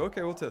 Gen 2.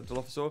 Okay, we'll take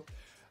Dilophosaur.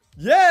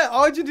 Yeah,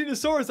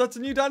 Argentinosaurus. That's a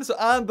new dinosaur.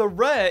 And the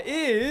rare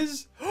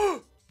is...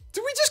 Did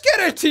we just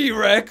get a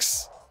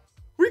T.REX?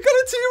 We got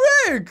a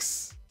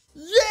T.REX!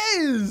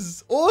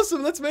 Yes!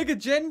 Awesome, let's make a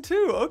Gen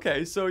 2.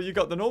 Okay, so you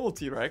got the normal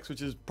T.REX,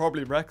 which is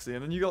probably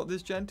Rexian, and you got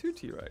this Gen 2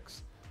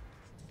 T.REX.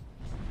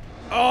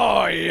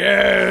 Oh,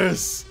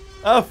 yes!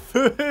 Our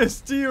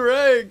first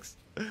T.REX!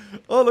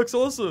 Oh, looks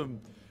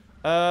awesome.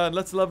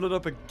 Let's level it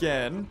up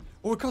again.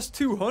 Oh, it costs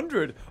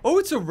 200. Oh,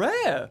 it's a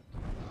rare.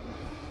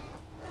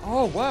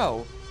 Oh,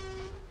 wow.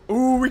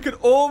 Ooh, we could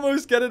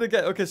almost get it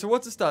again. Okay, so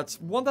what's the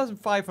stats?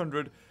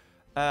 1,500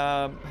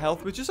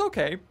 health, which is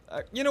okay.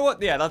 You know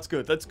what? Yeah, that's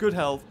good. That's good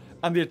health.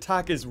 And the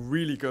attack is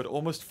really good.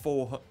 Almost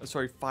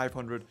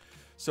 500.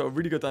 So, a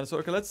really good dinosaur.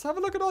 Okay, let's have a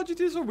look at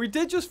Argentinosaur. We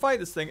did just fight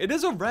this thing. It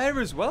is a rare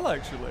as well,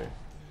 actually.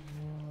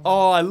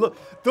 Oh, I love...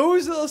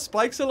 Those little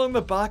spikes along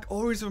the back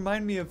always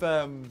remind me of...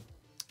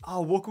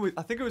 walking with...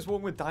 I think it was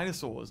walking with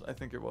dinosaurs. I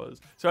think it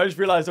was. So, I just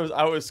realized I was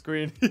out of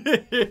screen.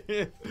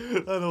 That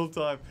whole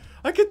time.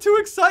 I get too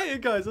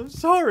excited, guys. I'm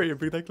sorry.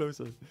 Bring that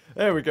closer.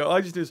 There we go.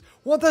 I just do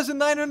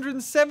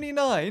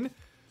 1,979.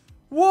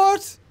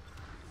 What?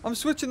 I'm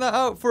switching that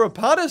out for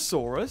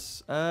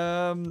Apatosaurus.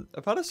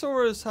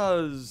 Apatosaurus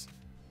has...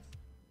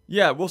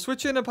 Yeah, we'll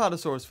switch in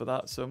Apatosaurus for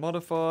that. So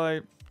modify.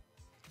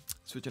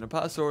 Switch in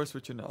Apatosaurus.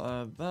 Switch in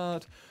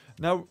that.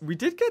 Now, we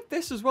did get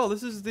this as well.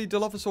 This is the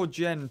Dilophosaur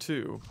Gen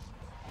 2.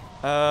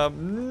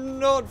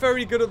 Not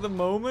very good at the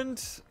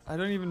moment. I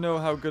don't even know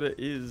how good it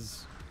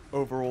is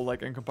overall,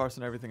 like in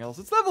comparison to everything else.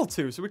 It's level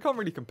 2, so we can't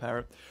really compare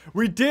it.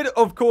 We did,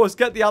 of course,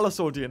 get the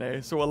Allosaur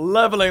DNA, so we're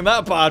leveling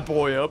that bad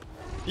boy up.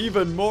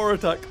 Even more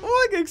attack. Oh,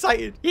 I get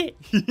excited. Yeah.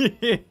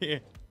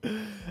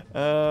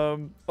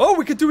 Oh,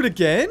 we could do it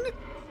again?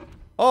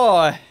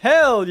 Oh,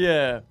 hell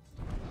yeah.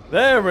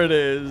 There it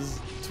is.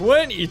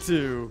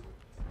 22.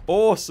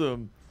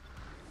 Awesome.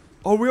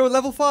 Oh, we are at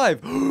level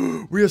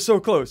 5. We are so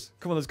close.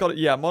 Come on, let's got it.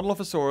 Yeah,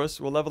 Monolithosaurus.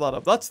 We'll level that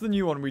up. That's the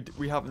new one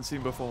we haven't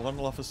seen before.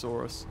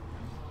 Monolithosaurus.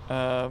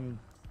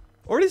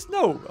 Or at least,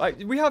 no.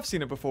 We have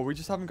seen it before. We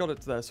just haven't got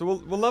it there. So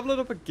we'll level it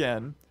up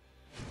again.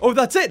 Oh,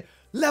 that's it.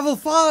 Level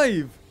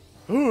 5.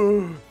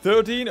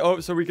 13.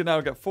 Oh, so we can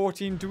now get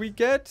 14. Do we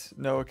get?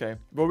 No, okay.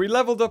 Well, we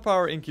leveled up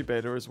our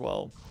incubator as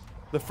well.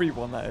 The free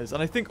one, that is.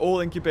 And I think all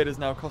incubators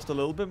now cost a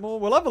little bit more.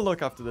 We'll have a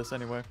look after this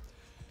anyway.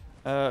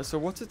 So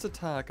what's its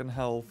attack and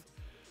health?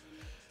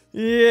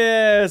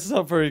 Yeah, it's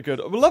not very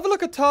good. We'll have a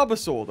look at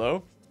Tarbosaur,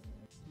 though.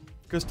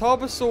 Because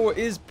Tarbosaur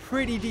is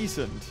pretty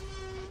decent.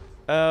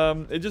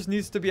 It just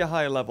needs to be a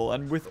higher level.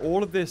 And with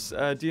all of this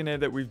DNA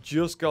that we've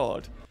just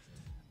got,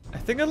 I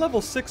think a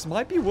level 6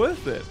 might be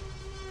worth it.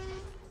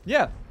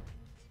 Yeah.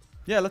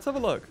 Yeah, let's have a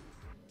look.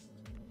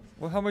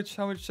 Well, how much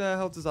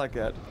health does that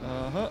get?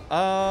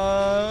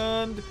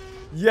 And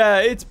yeah,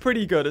 it's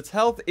pretty good. Its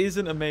health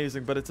isn't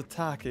amazing, but its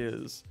attack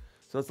is.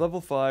 So that's level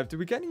 5. Did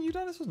we get any new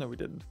dinosaurs? No, we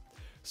didn't.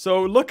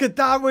 So look at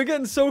that. We're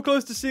getting so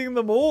close to seeing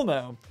them all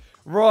now.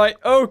 Right.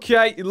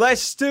 Okay.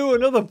 Let's do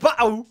another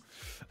battle.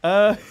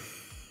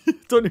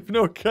 Don't even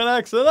know what kind of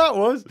accent that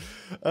was.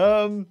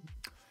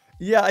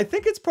 Yeah, I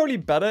think it's probably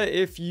better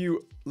if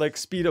you like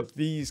speed up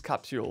these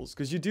capsules,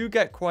 because you do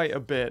get quite a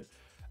bit.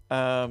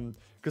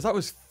 Because that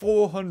was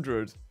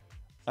 400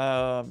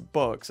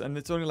 bucks, and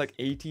it's only like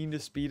 18 to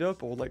speed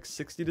up, or like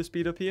 60 to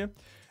speed up here.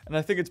 And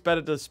I think it's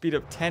better to speed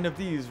up 10 of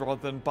these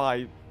rather than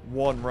buy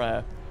one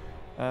rare.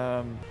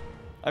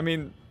 I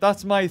mean,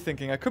 that's my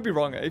thinking. I could be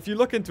wrong. If you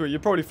look into it,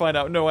 you'll probably find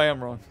out, no, I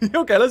am wrong.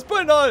 Okay, let's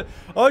put in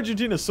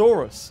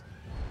Argentinosaurus,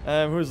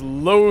 who has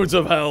loads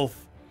of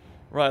health.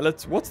 Right,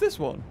 what's this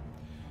one?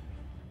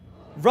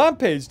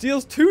 Rampage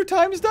deals 2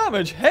 times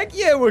damage. Heck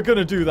yeah, we're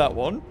gonna do that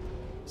one.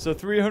 So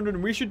 300,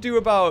 and we should do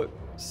about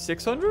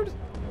 600?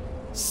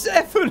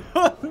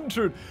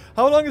 700!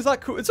 How long is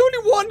that cool? It's only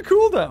 1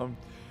 cooldown.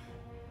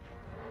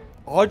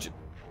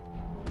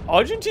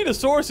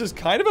 Argentinosaurus is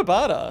kind of a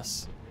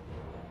badass.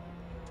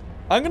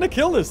 I'm gonna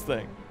kill this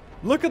thing.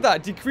 Look at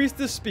that. Decrease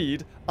the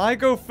speed. I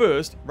go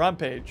first.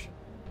 Rampage.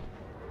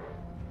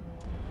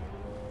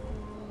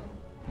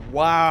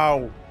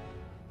 Wow.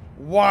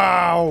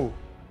 Wow.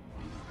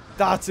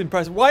 That's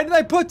impressive. Why did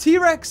I put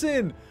T.REX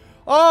in?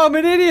 Oh, I'm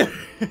an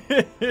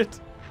idiot.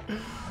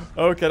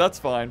 Okay, that's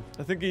fine.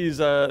 I think he's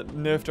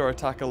nerfed our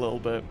attack a little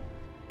bit.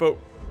 But,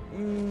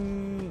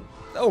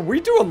 oh, we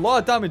do a lot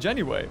of damage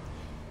anyway.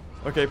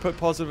 Okay, put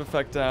positive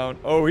effect down.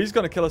 Oh, he's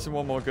going to kill us in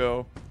one more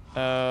go.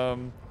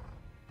 I'm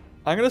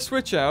going to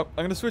switch out.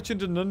 I'm going to switch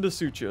into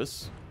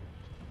Nundasuchus.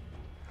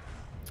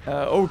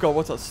 Oh god,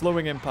 what's that?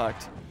 Slowing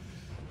impact.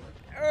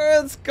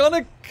 It's going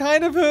to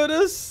kind of hurt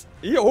us.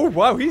 Oh,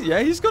 wow.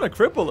 He's going to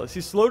cripple us.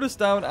 He slowed us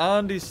down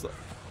and he's...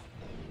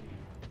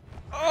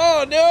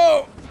 Oh,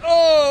 no.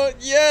 Oh,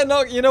 yeah,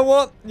 no. You know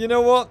what? You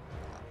know what?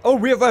 Oh,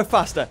 we're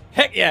faster.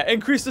 Heck yeah.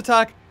 Increased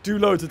attack. Do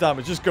loads of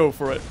damage. Just go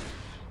for it.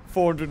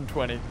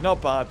 420.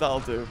 Not bad. That'll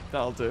do.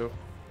 That'll do.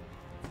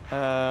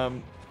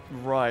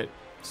 Right.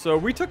 So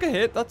we took a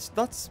hit.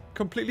 That's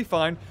completely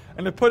fine.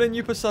 And to put in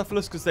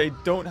Eupocephalus because they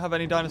don't have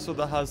any dinosaur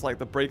that has like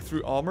the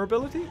breakthrough armor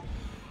ability.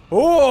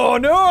 Oh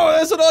no,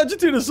 that's an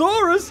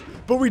Argentinosaurus.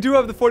 But we do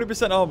have the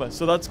 40% armor,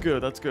 so that's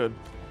good. That's good.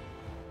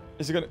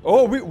 Is it gonna?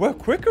 Oh, we're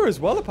quicker as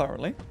well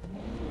apparently.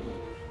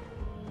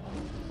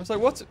 I was like,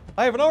 what's...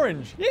 I have an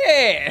orange.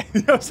 Yeah!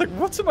 I was like,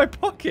 what's in my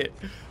pocket?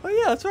 Oh,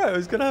 yeah, that's right. I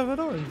was going to have an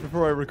orange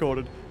before I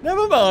recorded.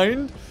 Never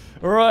mind.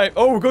 All right.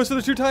 Oh, it goes for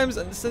the 2 times.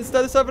 And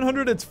instead of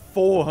 700, it's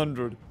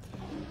 400.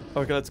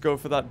 Okay, let's go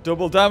for that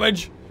double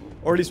damage.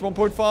 Or at least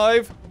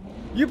 1.5.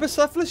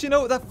 Eupocephalus, you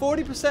know, that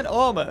 40%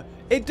 armor,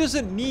 it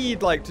doesn't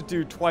need, like, to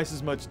do twice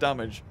as much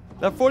damage.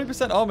 That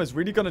 40% armor is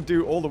really going to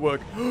do all the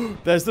work.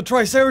 There's the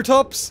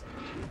Triceratops.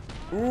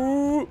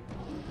 Ooh.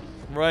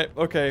 Right,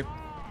 okay.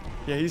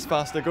 Yeah, he's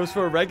faster. Goes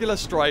for a regular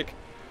strike.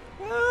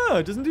 Ah,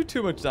 it doesn't do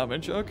too much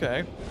damage.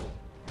 Okay.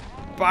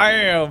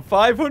 Bam!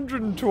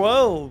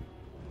 512.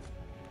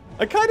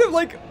 I kind of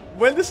like,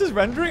 when this is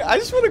rendering, I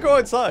just want to go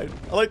outside.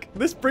 Like,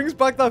 this brings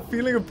back that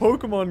feeling of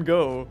Pokemon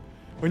Go.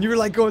 When you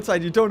like go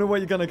outside, you don't know what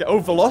you're going to get. Oh,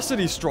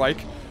 velocity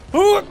strike.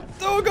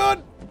 Oh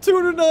god!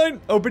 209.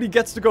 Oh, but he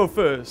gets to go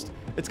first.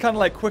 It's kind of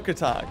like quick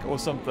attack or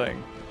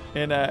something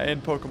in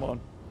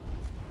Pokemon.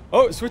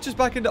 Oh, it switches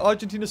back into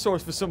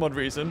Argentinosaurus for some odd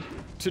reason.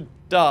 To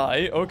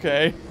die.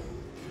 Okay.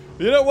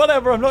 You know,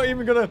 whatever. I'm not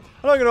gonna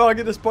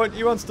argue this point.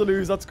 He wants to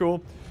lose. That's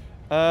cool.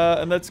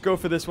 And let's go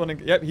for this one.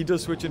 Yep, he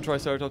does switch in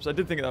Triceratops. I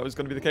did think that was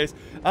going to be the case.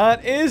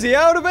 And is he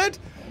out of it?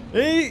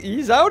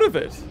 He's out of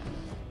it.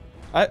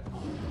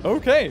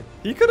 Okay.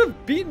 He could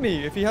have beaten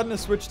me if he hadn't have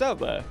switched out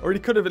there. Or he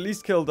could have at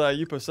least killed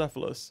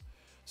Eupocephalus.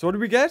 So what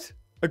did we get?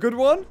 A good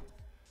one?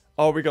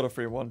 Oh, we got a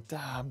free one.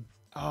 Damn.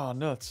 Oh,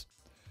 nuts.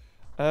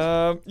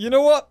 You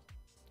know what?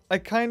 We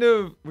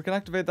can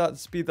activate that and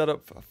speed that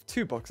up for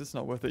 $2. It's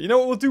not worth it. You know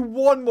what? We'll do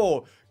one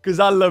more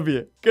because I love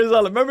you.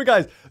 Remember,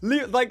 guys,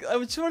 I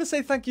just want to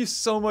say thank you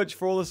so much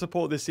for all the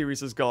support this series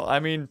has got. I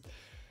mean,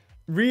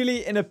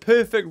 really, in a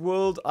perfect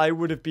world, I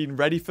would have been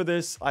ready for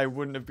this. I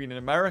wouldn't have been in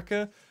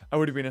America. I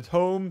would have been at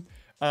home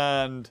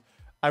and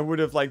I would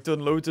have like done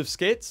loads of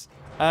skits.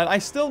 And I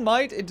still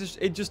might.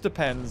 It just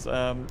depends.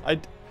 I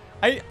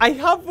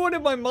have one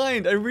in my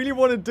mind. I really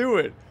want to do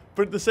it.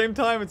 But at the same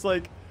time, it's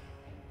like,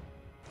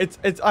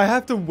 I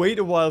have to wait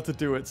a while to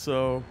do it,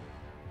 so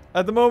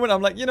at the moment,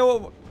 I'm like, you know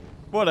what,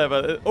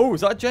 whatever. Oh, is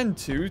that Gen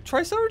 2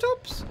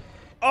 Triceratops?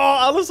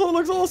 Oh, Allosaur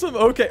looks awesome.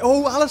 Okay,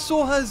 oh,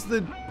 Allosaur has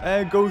the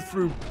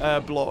go-through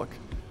block.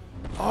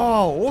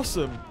 Oh,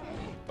 awesome.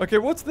 Okay,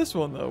 what's this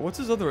one, though? What's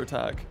his other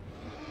attack?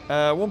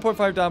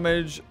 1.5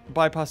 damage,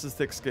 bypasses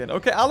thick skin.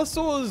 Okay,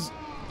 Allosaur's...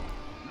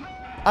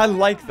 I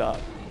like that.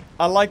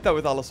 I like that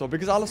with Allosaur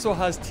because Allosaur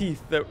has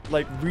teeth that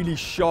like really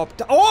sharp.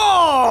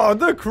 Oh,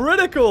 the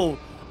critical!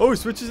 Oh,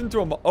 switches into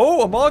a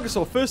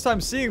Amargasaur. First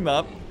time seeing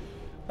that.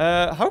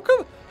 How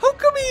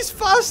come he's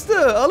faster?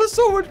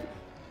 Allosaur would.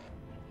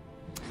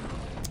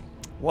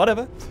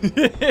 Whatever.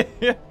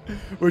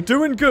 We're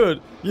doing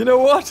good. You know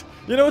what?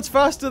 You know what's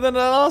faster than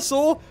an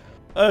Allosaur?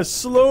 A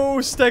slow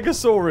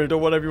Stegosaurid or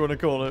whatever you want to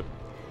call it.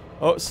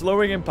 Oh,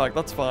 slowing impact.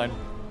 That's fine.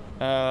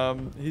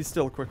 He's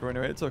still quicker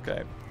anyway. It's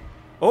okay.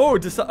 Oh,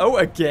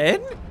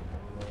 again?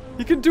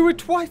 You can do it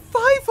twice.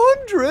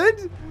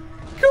 500?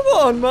 Come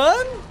on,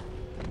 man.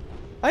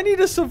 I need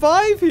to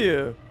survive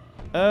here.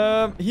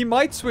 He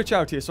might switch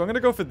out here, so I'm going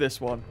to go for this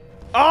one.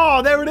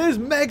 Oh, there it is.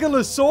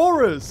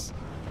 Megalosaurus.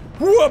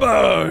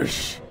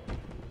 Whoosh.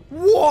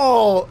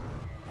 Whoa.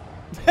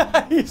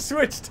 He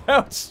switched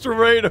out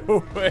straight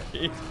away.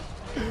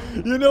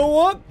 You know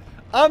what?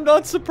 I'm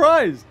not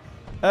surprised.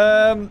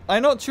 I'm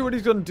not sure what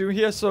he's going to do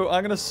here, so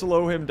I'm going to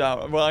slow him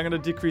down. Well, I'm going to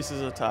decrease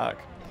his attack.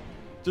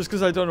 Just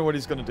because I don't know what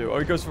he's going to do. Oh,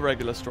 he goes for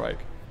regular strike.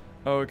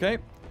 Okay.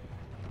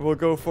 We'll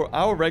go for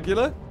our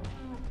regular.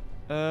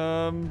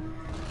 Yeah,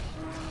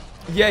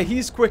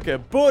 he's quicker.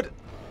 But,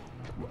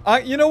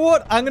 you know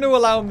what? I'm going to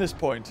allow him this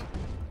point.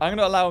 I'm going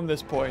to allow him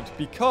this point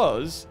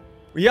because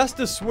he has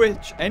to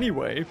switch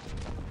anyway.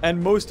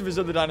 And most of his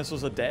other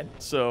dinosaurs are dead.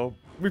 So,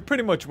 we've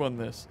pretty much won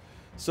this.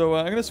 So,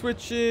 I'm going to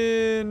switch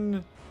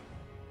in...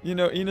 You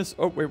know, Enos...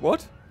 Oh, wait,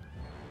 what?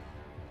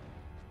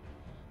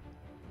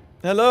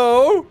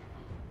 Hello?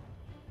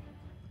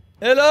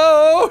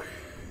 Hello?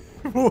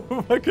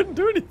 I couldn't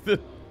do anything.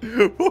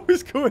 What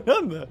was going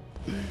on there?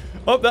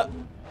 Oh, that...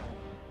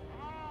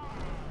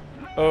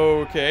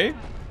 Okay.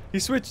 He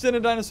switched in a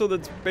dinosaur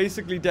that's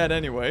basically dead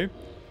anyway.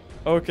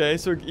 Okay,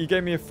 so he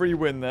gave me a free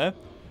win there.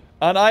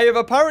 And I have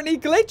apparently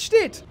glitched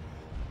it.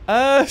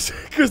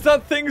 Because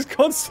that thing's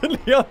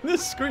constantly on the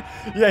screen.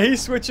 Yeah,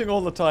 he's switching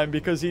all the time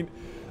because he...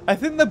 I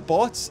think the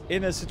bot's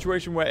in a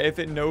situation where if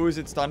it knows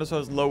its dinosaur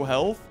has low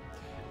health,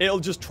 it'll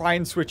just try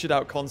and switch it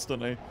out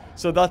constantly.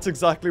 So that's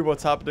exactly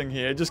what's happening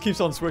here. It just keeps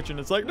on switching.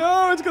 It's like,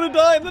 no, it's going to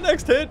die in the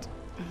next hit.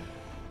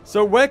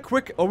 So we're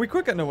quick. Are we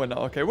quicker? No, we're not.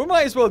 Okay, we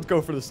might as well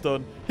go for the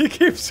stun. He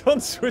keeps on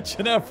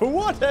switching out for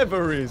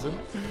whatever reason.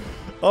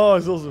 Oh,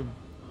 it's awesome.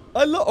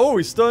 Oh,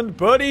 he's stunned,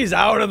 but he's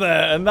out of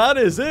there. And that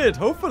is it.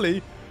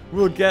 Hopefully,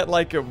 we'll get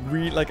like an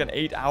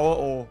 8-hour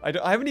or...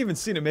 I haven't even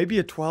seen it. Maybe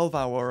a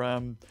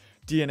 12-hour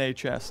DNA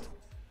chest.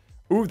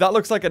 Ooh, that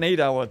looks like an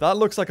 8-hour. That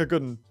looks like a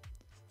good one.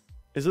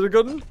 Is it a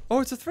good one? Oh,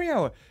 it's a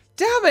 3-hour.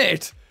 Damn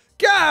it!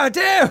 God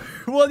damn!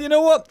 Well, you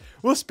know what?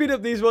 We'll speed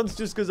up these ones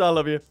just because I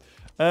love you.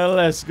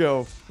 Let's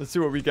go. Let's see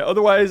what we get.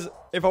 Otherwise,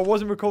 if I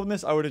wasn't recording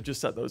this, I would have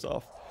just set those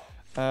off.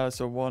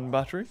 So 1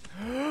 battery.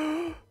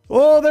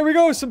 Oh, there we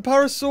go. Some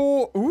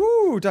Parasaur.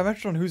 Ooh,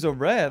 Dimetrodon, who's a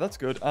rare. That's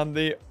good. And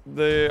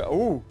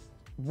ooh.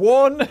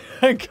 1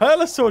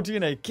 Ankylosaur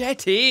DNA.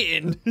 Get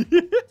in. You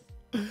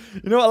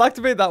know what? I'll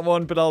activate that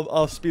one, but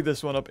I'll speed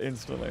this one up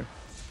instantly.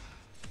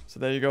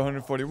 So there you go.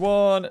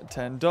 141.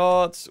 10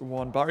 darts.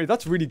 1 battery.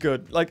 That's really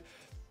good. Like...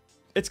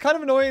 It's kind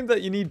of annoying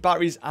that you need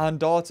batteries and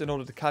darts in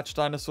order to catch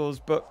dinosaurs,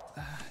 but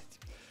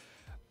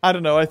I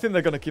don't know. I think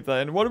they're going to keep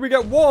that in. What do we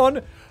get? 1.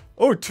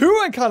 Oh,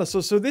 2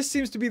 Ankylosaurs. So this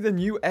seems to be the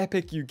new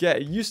epic you get.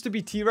 It used to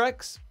be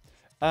T.REX.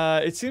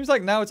 It seems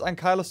like now it's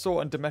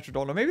Ankylosaur and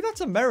Dimetrodon. Or maybe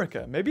that's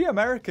America. Maybe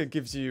America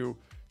gives you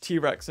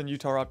T.REX and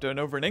Utahraptor. And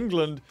over in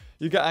England,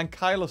 you get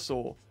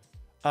Ankylosaur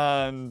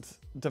and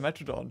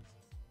Dimetrodon.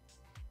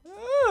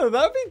 Oh,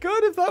 that'd be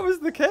good if that was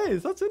the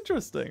case. That's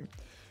interesting.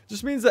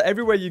 Just means that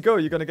everywhere you go,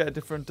 you're going to get a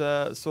different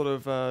sort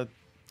of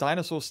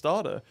dinosaur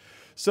starter.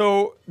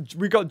 So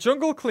we got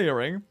Jungle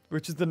Clearing,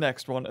 which is the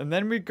next one. And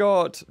then we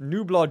got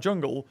Nublar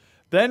Jungle.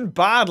 Then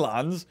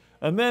Badlands.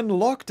 And then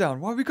Lockdown.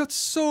 Wow, we got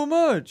so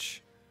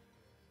much.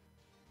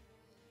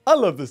 I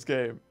love this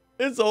game.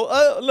 It's all...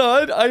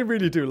 no, I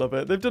really do love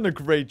it. They've done a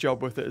great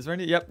job with it. Is there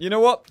any... Yep, you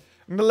know what?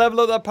 I'm going to level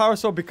up that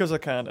Parasaur because I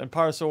can. And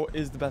Parasaur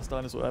is the best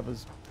dinosaur ever.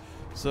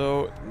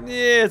 So,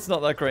 yeah, it's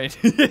not that great.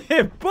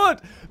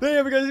 But, there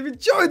you go, guys. If you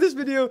enjoyed this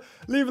video,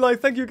 leave a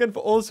like. Thank you again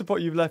for all the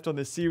support you've left on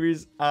this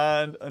series.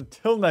 And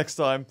until next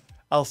time,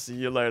 I'll see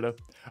you later.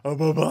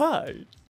 Bye-bye.